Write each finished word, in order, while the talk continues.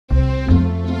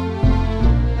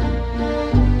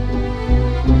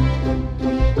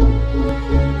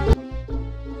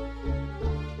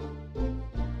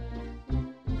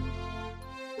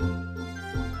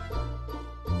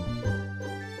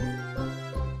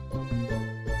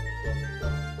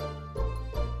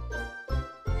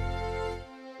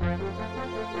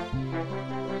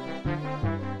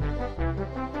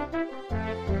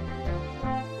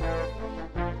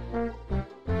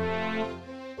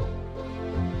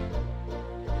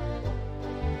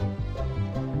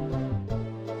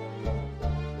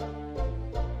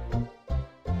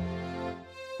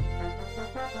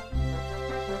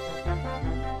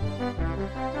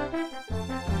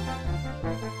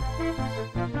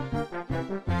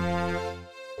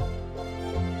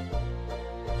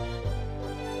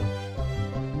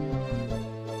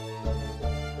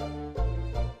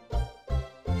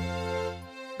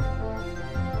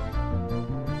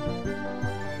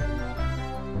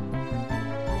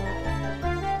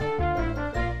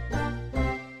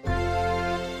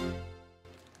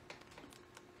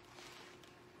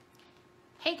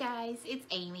Hey guys, it's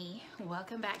Amy.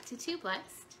 Welcome back to Too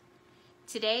Blessed.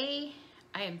 Today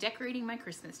I am decorating my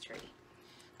Christmas tree.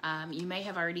 You may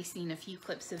have already seen a few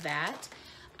clips of that.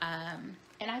 And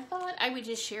I thought I would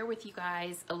just share with you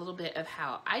guys a little bit of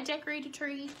how I decorate a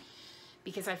tree,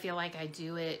 because I feel like I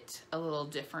do it a little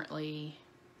differently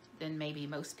than maybe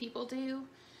most people do.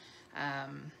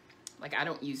 Like I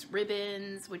don't use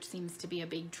ribbons, which seems to be a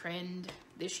big trend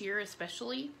this year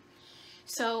especially.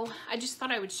 So I just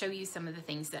thought I would show you some of the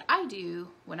things that I do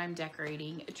when I'm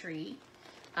decorating a tree.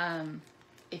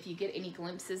 If you get any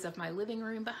glimpses of my living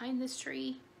room behind this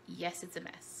tree, yes, it's a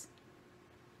mess.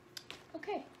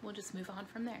 Okay, we'll just move on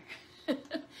from there.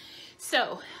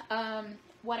 So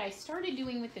what I started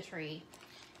doing with the tree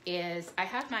is I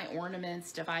have my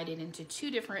ornaments divided into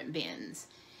two different bins.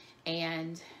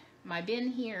 And my bin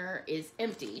here is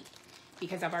empty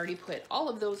because I've already put all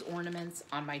of those ornaments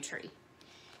on my tree.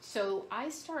 So I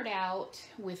start out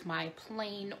with my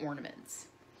plain ornaments.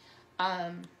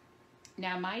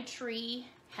 Now my tree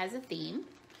has a theme,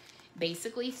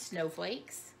 basically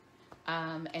snowflakes.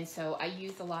 And so I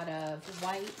use a lot of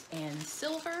white and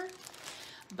silver,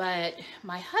 but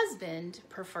my husband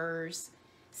prefers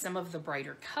some of the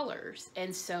brighter colors.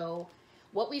 And so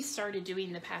what we've started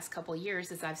doing the past couple of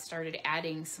years is I've started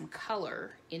adding some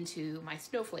color into my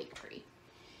snowflake tree.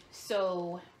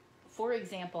 So for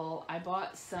example, I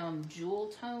bought some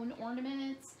jewel tone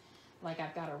ornaments. Like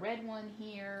I've got a red one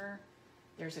here.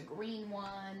 There's a green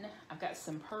one. I've got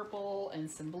some purple and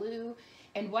some blue.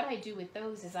 And what I do with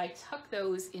those is I tuck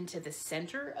those into the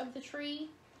center of the tree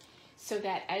so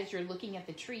that as you're looking at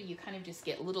the tree, you kind of just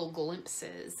get little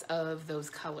glimpses of those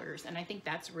colors. And I think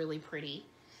that's really pretty.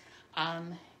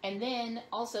 And then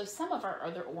also some of our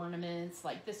other ornaments,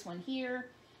 like this one here,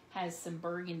 has some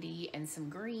burgundy and some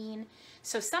green.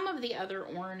 So some of the other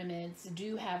ornaments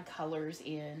do have colors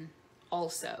in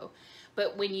also.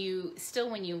 But when you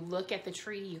look at the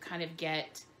tree, you kind of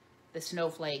get the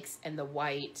snowflakes and the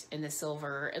white and the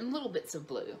silver and little bits of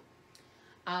blue.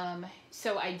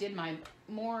 So I did my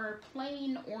more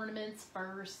plain ornaments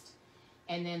first,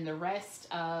 and then the rest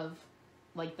of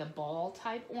like the ball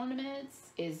type ornaments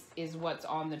is what's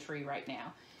on the tree right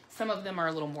now. Some of them are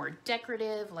a little more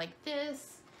decorative like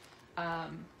this.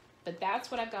 But that's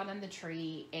what I've got on the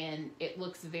tree, and it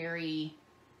looks very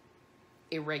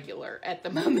irregular at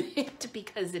the moment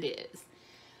because it is.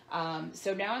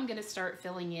 So now I'm going to start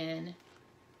filling in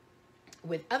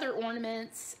with other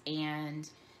ornaments, and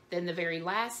then the very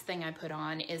last thing I put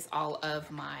on is all of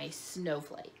my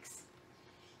snowflakes.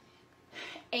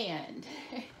 And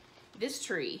this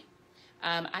tree,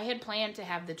 I had planned to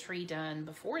have the tree done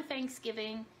before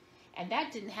Thanksgiving, and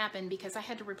that didn't happen because I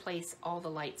had to replace all the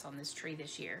lights on this tree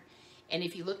this year. And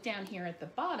if you look down here at the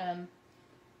bottom,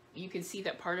 you can see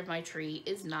that part of my tree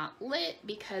is not lit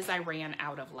because I ran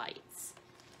out of lights.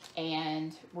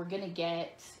 And we're gonna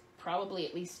get probably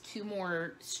at least 2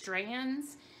 more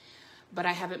strands, but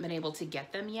I haven't been able to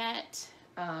get them yet.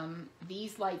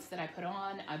 These lights that I put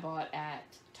on, I bought at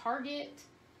Target,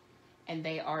 and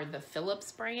they are the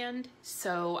Philips brand.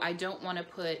 So I don't want to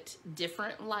put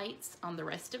different lights on the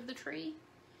rest of the tree,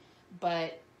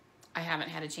 but I haven't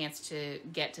had a chance to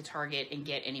get to Target and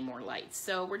get any more lights.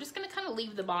 So we're just going to kind of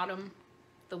leave the bottom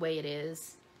the way it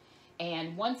is.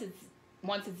 And once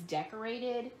it's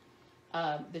decorated,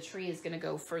 the tree is going to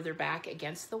go further back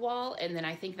against the wall. And then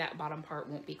I think that bottom part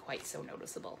won't be quite so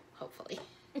noticeable, hopefully.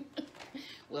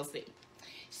 We'll see.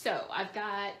 So I've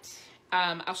got,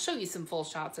 I'll show you some full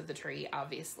shots of the tree,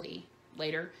 obviously,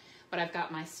 later. But I've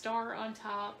got my star on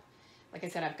top. Like I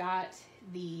said, I've got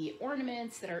the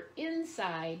ornaments that are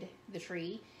inside the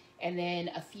tree, and then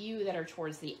a few that are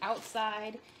towards the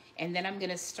outside. And then I'm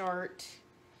going to start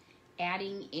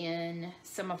adding in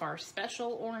some of our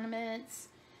special ornaments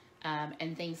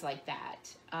and things like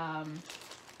that.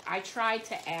 I try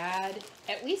to add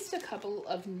at least a couple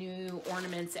of new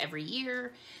ornaments every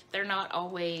year. They're not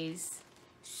always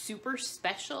super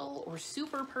special or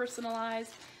super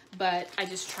personalized, but I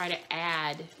just try to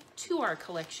add to our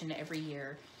collection every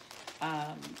year,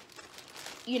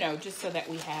 you know, just so that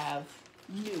we have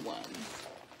new ones.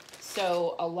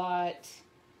 So a lot,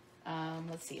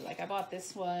 let's see, like I bought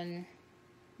this one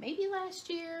maybe last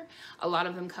year. A lot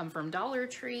of them come from Dollar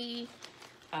Tree,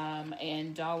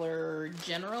 and Dollar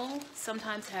General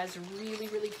sometimes has really,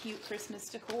 really cute Christmas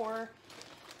decor.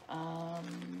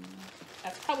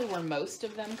 That's probably where most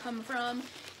of them come from.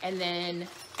 And then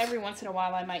every once in a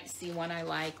while I might see one I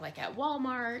like at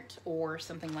Walmart or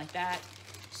something like that.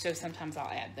 So sometimes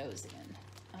I'll add those in.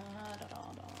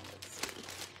 Let's see.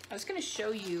 I was going to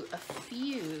show you a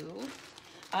few.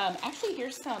 Actually,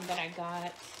 here's some that I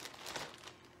got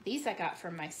These I got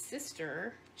from my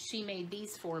sister. She made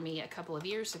these for me a couple of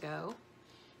years ago.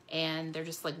 And they're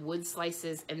just like wood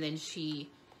slices. And then she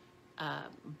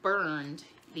burned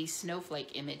these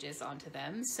snowflake images onto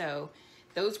them. So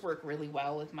those work really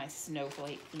well with my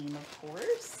snowflake theme, of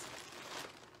course.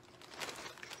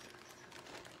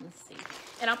 Let's see.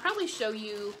 And I'll probably show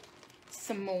you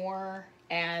some more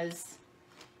as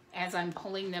I'm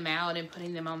pulling them out and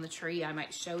putting them on the tree. I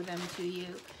might show them to you.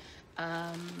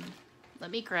 Let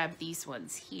me grab these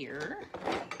ones here.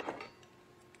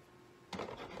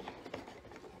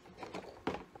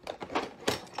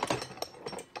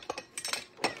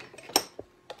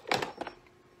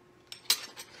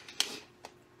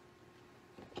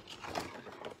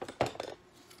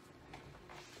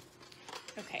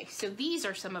 Okay, so these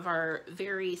are some of our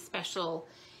very special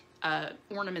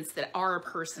ornaments that are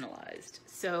personalized.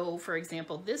 So for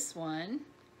example, this one,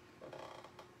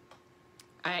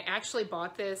 I actually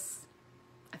bought this,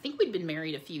 I think we'd been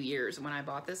married a few years when I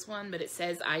bought this one, but it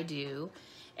says I do.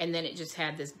 And then it just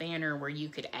had this banner where you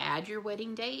could add your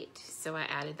wedding date. So I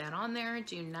added that on there,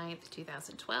 June 9th,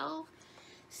 2012.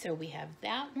 So we have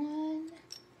that one.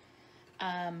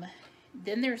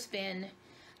 Then there's been,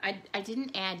 I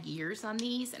didn't add years on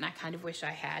these, and I kind of wish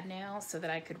I had now so that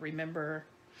I could remember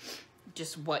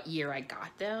just what year I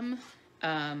got them.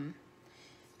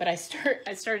 But I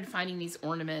started finding these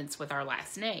ornaments with our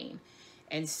last name.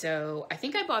 And so I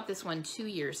think I bought this one 2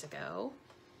 years ago,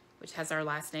 which has our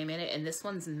last name in it. And this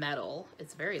one's metal.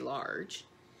 It's very large.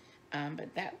 But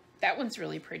that one's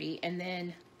really pretty. And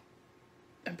then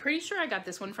I'm pretty sure I got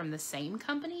this one from the same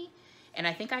company. And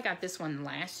I think I got this one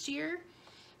last year.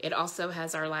 It also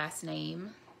has our last name.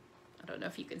 I don't know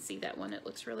if you can see that one. It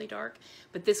looks really dark.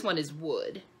 But this one is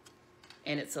wood.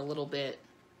 And it's a little bit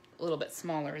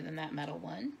smaller than that metal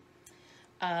one.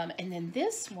 And then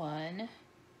this one,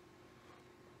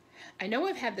 I know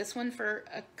I've had this one for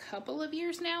a couple of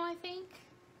years now, I think.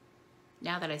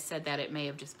 Now that I said that, it may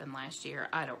have just been last year.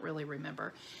 I don't really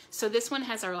remember. So this one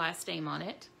has our last name on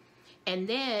it. And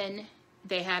then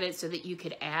they had it so that you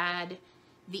could add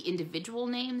the individual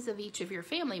names of each of your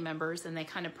family members, and they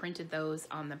kind of printed those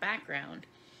on the background.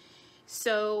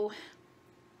 So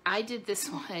I did this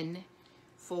one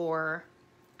for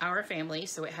our family.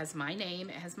 So it has my name,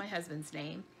 it has my husband's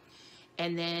name.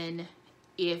 And then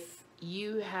if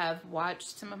you have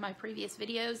watched some of my previous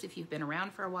videos, if you've been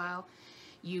around for a while,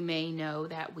 you may know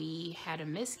that we had a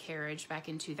miscarriage back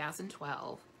in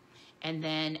 2012. And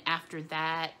then after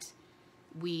that,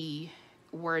 we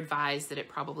were advised that it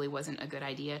probably wasn't a good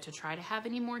idea to try to have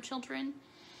any more children.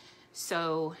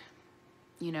 So,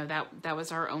 you know, that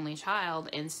was our only child.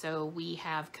 And so we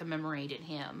have commemorated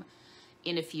him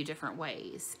in a few different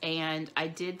ways. And I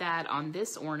did that on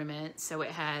this ornament. So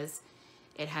it has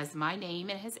my name,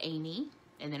 it has Amy,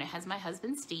 and then it has my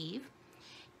husband, Steve.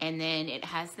 And then it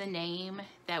has the name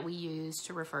that we use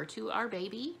to refer to our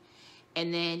baby.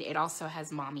 And then it also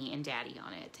has mommy and daddy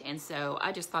on it. And so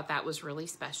I just thought that was really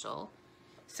special.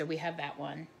 So we have that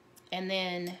one. And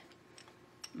then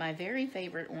my very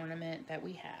favorite ornament that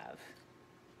we have,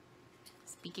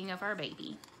 speaking of our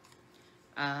baby,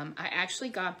 I actually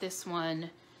got this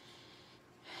one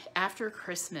after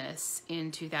Christmas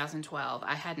in 2012.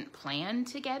 I hadn't planned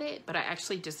to get it, but I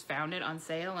actually just found it on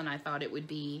sale, and I thought it would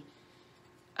be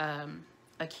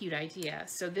a cute idea.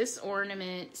 So this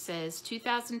ornament says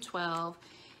 2012,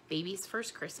 baby's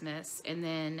first Christmas, and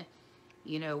then,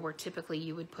 you know, where typically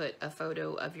you would put a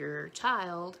photo of your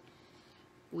child,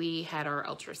 we had our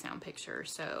ultrasound picture,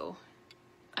 so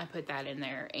I put that in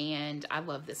there, and I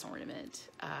love this ornament.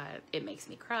 It makes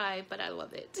me cry, but I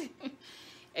love it.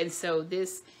 And so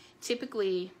this,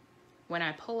 typically, when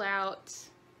I pull out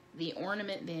the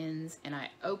ornament bins and I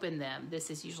open them, this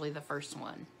is usually the first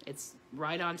one. It's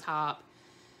right on top,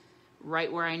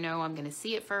 right where I know I'm gonna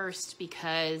see it first,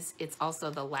 because it's also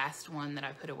the last one that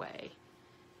I put away.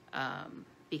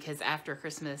 Because after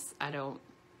Christmas, I don't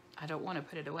want to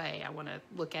put it away. I want to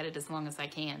look at it as long as I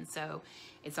can. So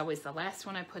it's always the last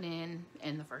one I put in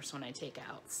and the first one I take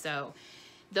out. So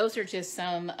those are just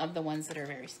some of the ones that are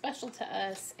very special to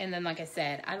us. And then, like I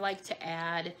said, I like to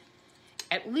add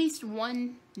at least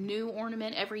one new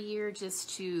ornament every year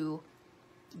just to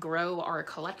grow our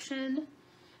collection.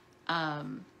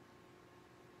 And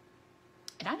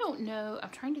I don't know, I'm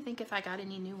trying to think if I got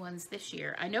any new ones this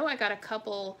year. I know I got a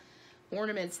couple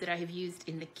ornaments that I have used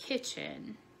in the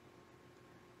kitchen,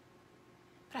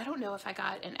 but I don't know if I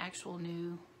got an actual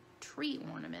new tree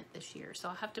ornament this year. So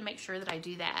I'll have to make sure that I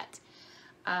do that.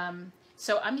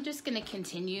 So I'm just going to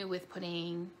continue with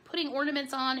putting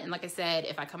ornaments on. And like I said,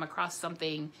 if I come across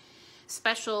something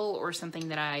special or something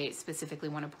that I specifically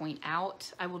want to point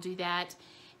out, I will do that.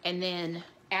 And then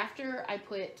after I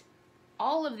put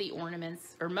all of the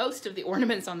ornaments, or most of the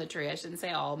ornaments on the tree, I shouldn't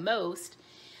say all, most,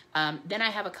 then I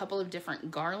have a couple of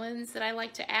different garlands that I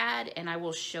like to add, and I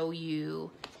will show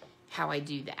you how I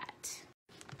do that.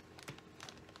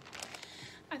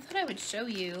 I thought I would show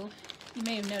you, you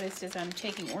may have noticed as I'm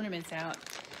taking ornaments out,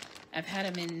 I've had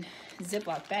them in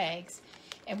Ziploc bags,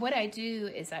 and what I do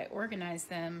is I organize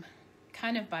them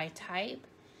kind of by type.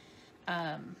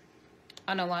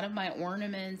 On a lot of my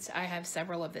ornaments, I have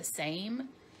several of the same.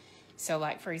 So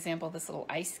like, for example, this little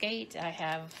ice skate, I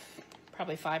have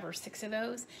probably 5 or 6 of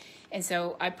those. And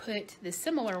so I put the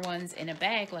similar ones in a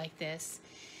bag like this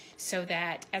so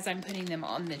that as I'm putting them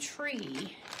on the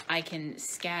tree, I can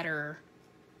scatter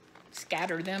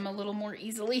them a little more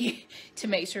easily to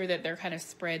make sure that they're kind of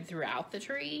spread throughout the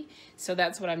tree. So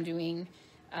that's what I'm doing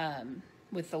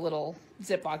with the little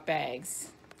Ziploc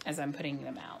bags as I'm putting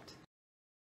them out.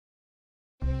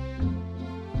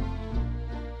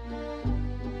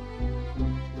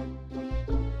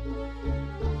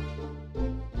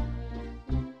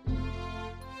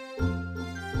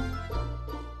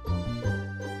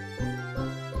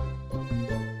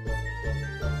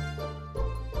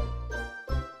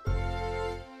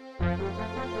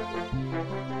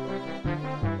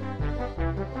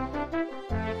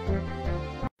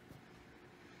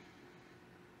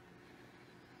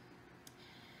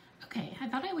 Okay, I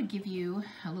thought I would give you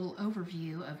a little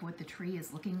overview of what the tree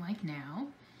is looking like now.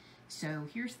 So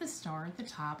here's the star at the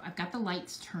top. I've got the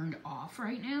lights turned off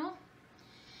right now,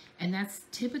 and that's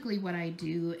typically what I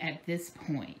do at this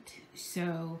point.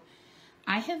 So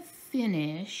I have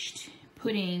finished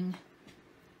putting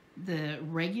the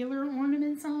regular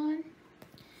ornaments on.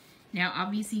 Now,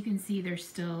 obviously you can see there's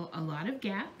still a lot of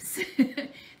gaps.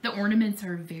 The ornaments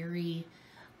are very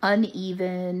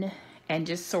uneven and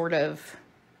just sort of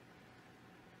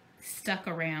stuck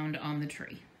around on the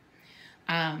tree.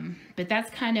 But that's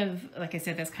kind of, like I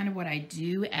said, that's kind of what I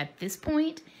do at this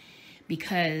point,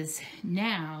 because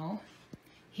now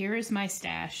here is my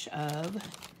stash of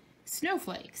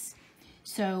snowflakes.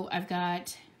 So I've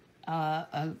got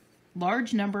a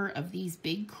large number of these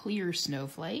big clear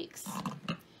snowflakes.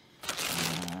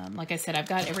 Like I said, I've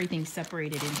got everything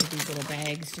separated into these little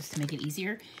bags just to make it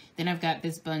easier. Then I've got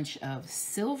this bunch of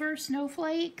silver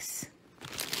snowflakes.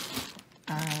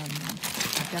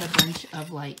 I've got a bunch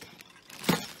of like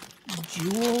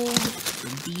jeweled,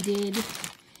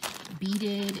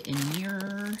 beaded and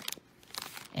mirror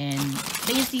and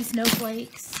fancy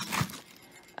snowflakes.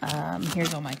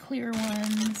 Here's all my clear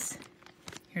ones.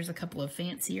 Here's a couple of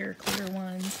fancier clear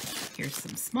ones. Here's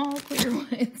some small clear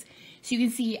ones. So you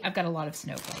can see I've got a lot of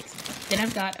snowflakes. Then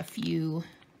I've got a few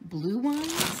blue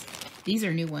ones. These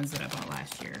are new ones that I bought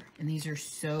last year, and these are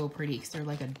so pretty because they're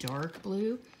like a dark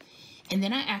blue. And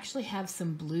then I actually have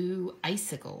some blue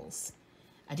icicles.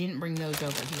 I didn't bring those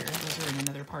over here. Those are in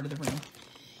another part of the room.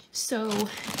 So,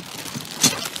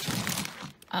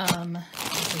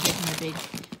 here's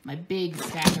my big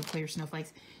stack of clear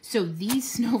snowflakes. So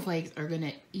these snowflakes are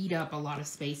gonna eat up a lot of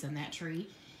space on that tree.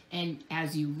 And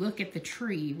as you look at the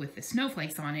tree with the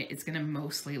snowflakes on it, it's gonna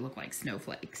mostly look like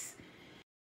snowflakes.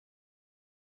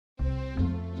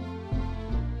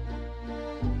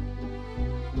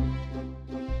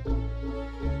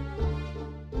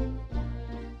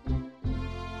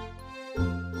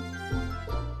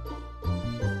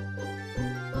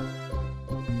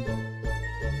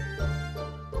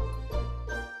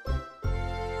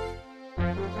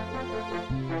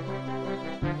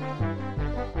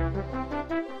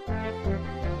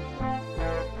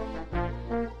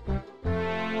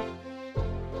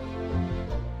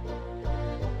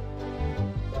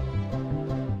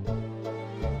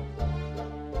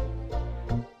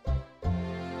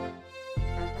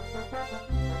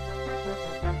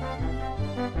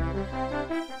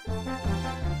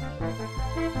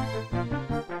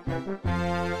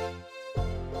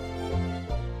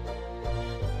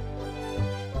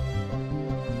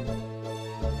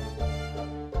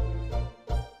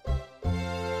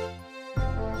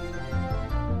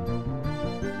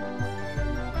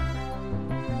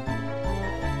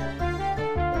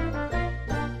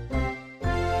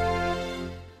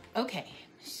 Okay,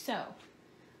 so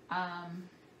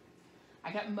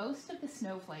I got most of the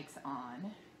snowflakes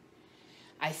on.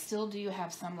 I still do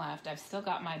have some left. I've still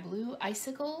got my blue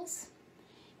icicles,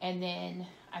 and then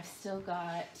I've still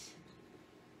got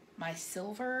my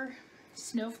silver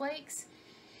snowflakes,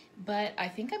 but I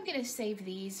think I'm gonna save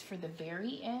these for the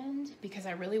very end because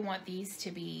I really want these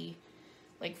to be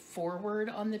like forward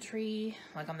on the tree,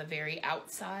 like on the very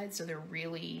outside, so they're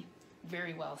really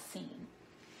very well seen.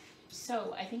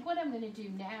 So I think what I'm going to do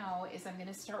now is I'm going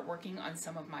to start working on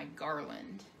some of my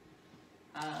garland.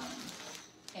 And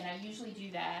I usually do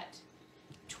that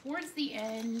towards the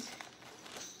end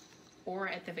or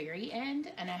at the very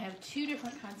end. And I have two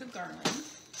different kinds of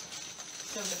garlands.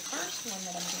 So the first one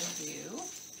that I'm going to do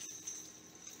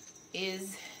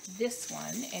is this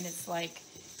one. And it's like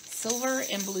silver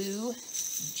and blue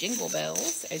jingle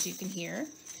bells, as you can hear.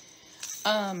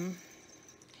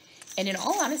 And in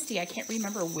all honesty, I can't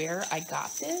remember where I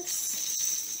got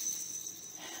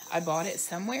this. I bought it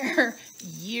somewhere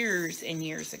years and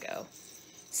years ago.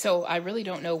 So I really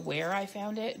don't know where I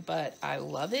found it, but I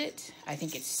love it. I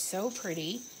think it's so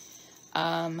pretty.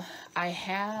 I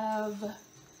have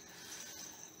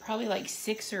probably like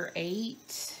 6 or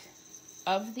 8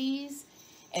 of these,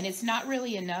 and it's not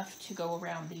really enough to go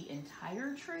around the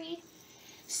entire tree.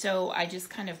 So I just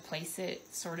kind of place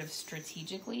it sort of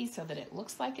strategically so that it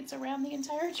looks like it's around the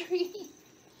entire tree.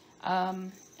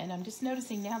 And I'm just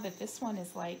noticing now that this one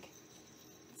is like,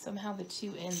 somehow the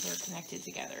two ends are connected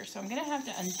together. So I'm gonna have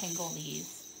to untangle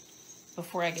these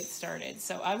before I get started.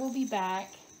 So I will be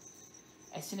back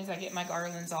as soon as I get my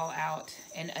garlands all out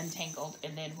and untangled,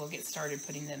 and then we'll get started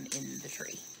putting them in the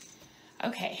tree.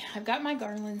 Okay, I've got my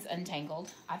garlands untangled.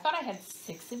 I thought I had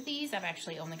 6 of these. I've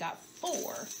actually only got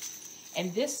 4.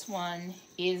 And this one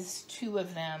is 2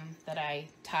 of them that I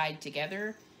tied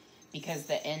together because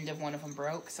the end of one of them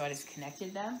broke, so I just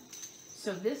connected them.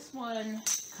 So this one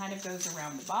kind of goes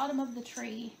around the bottom of the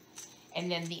tree, and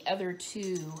then the other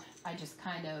 2, I just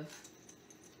kind of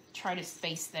try to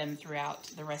space them throughout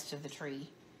the rest of the tree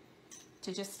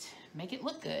to just make it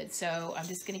look good. So I'm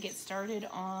just gonna get started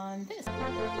on this.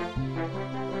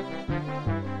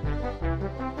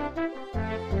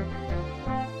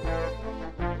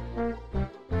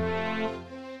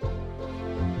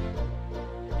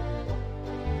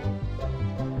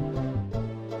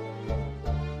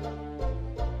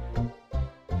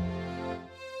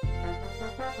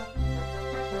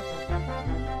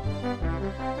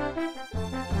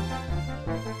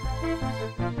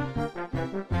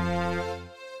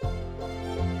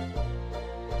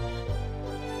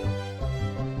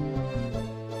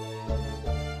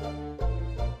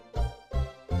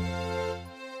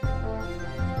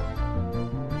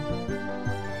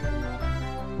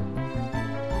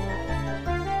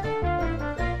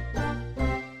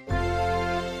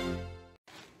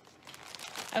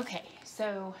 Okay,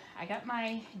 so I got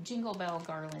my jingle bell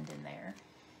garland in there.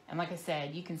 And like I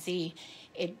said, you can see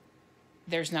it.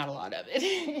 There's not a lot of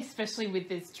it, especially with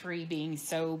this tree being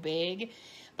so big.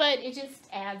 But it just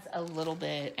adds a little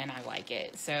bit, and I like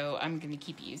it. So I'm going to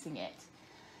keep using it.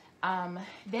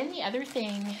 Then the other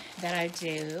thing that I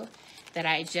do that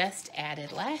I just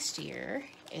added last year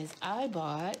is I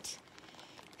bought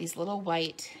these little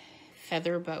white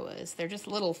feather boas. They're just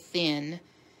little thin,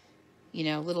 you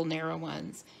know, little narrow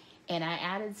ones. And I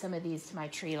added some of these to my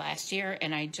tree last year,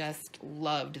 and I just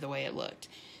loved the way it looked.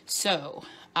 So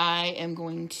I am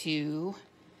going to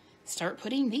start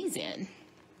putting these in.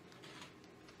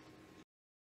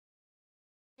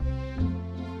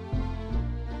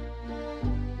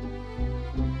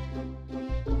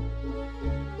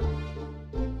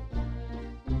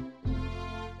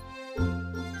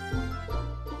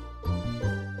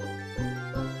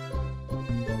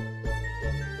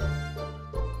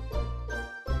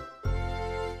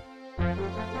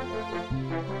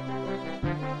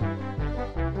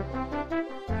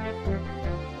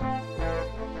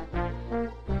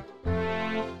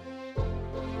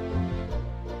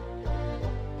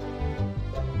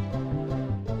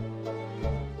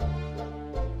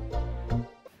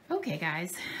 Okay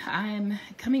guys, I'm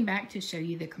coming back to show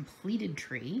you the completed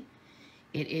tree.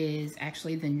 It is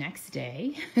actually the next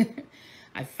day.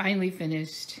 I finally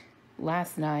finished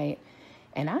last night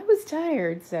and I was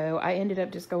tired, so I ended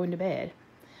up just going to bed.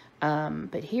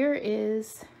 But here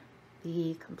is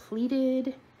the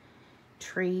completed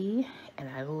tree and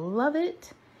I love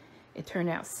it. It turned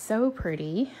out so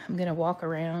pretty. I'm gonna walk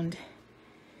around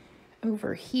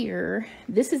over here.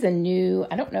 This is a new,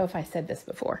 I don't know if I said this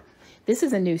before. This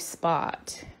is a new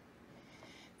spot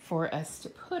for us to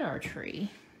put our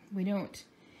tree. We don't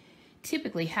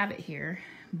typically have it here,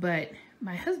 but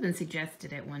my husband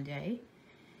suggested it one day,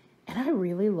 and I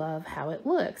really love how it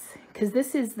looks because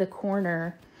this is the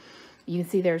corner. You can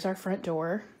see there's our front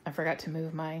door. I forgot to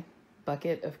move my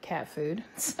bucket of cat food,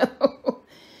 so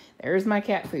there's my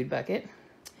cat food bucket.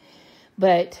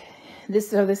 But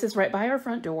this is right by our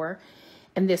front door,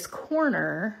 and this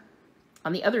corner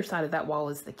on the other side of that wall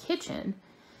is the kitchen,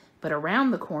 but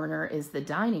around the corner is the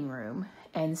dining room.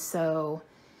 And so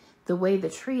the way the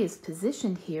tree is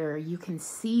positioned here, you can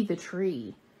see the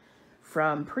tree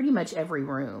from pretty much every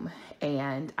room,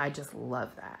 and I just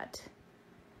love that.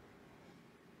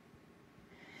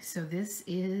 So this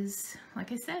is,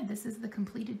 like I said, this is the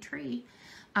completed tree.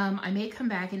 I may come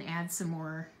back and add some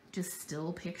more just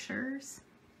still pictures.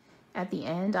 At the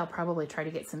end, I'll probably try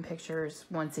to get some pictures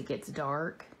once it gets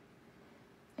dark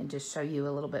and just show you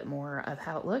a little bit more of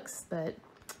how it looks, but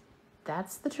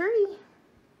that's the tree.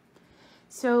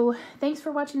 So thanks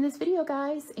for watching this video,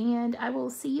 guys, and I will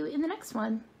see you in the next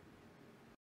one.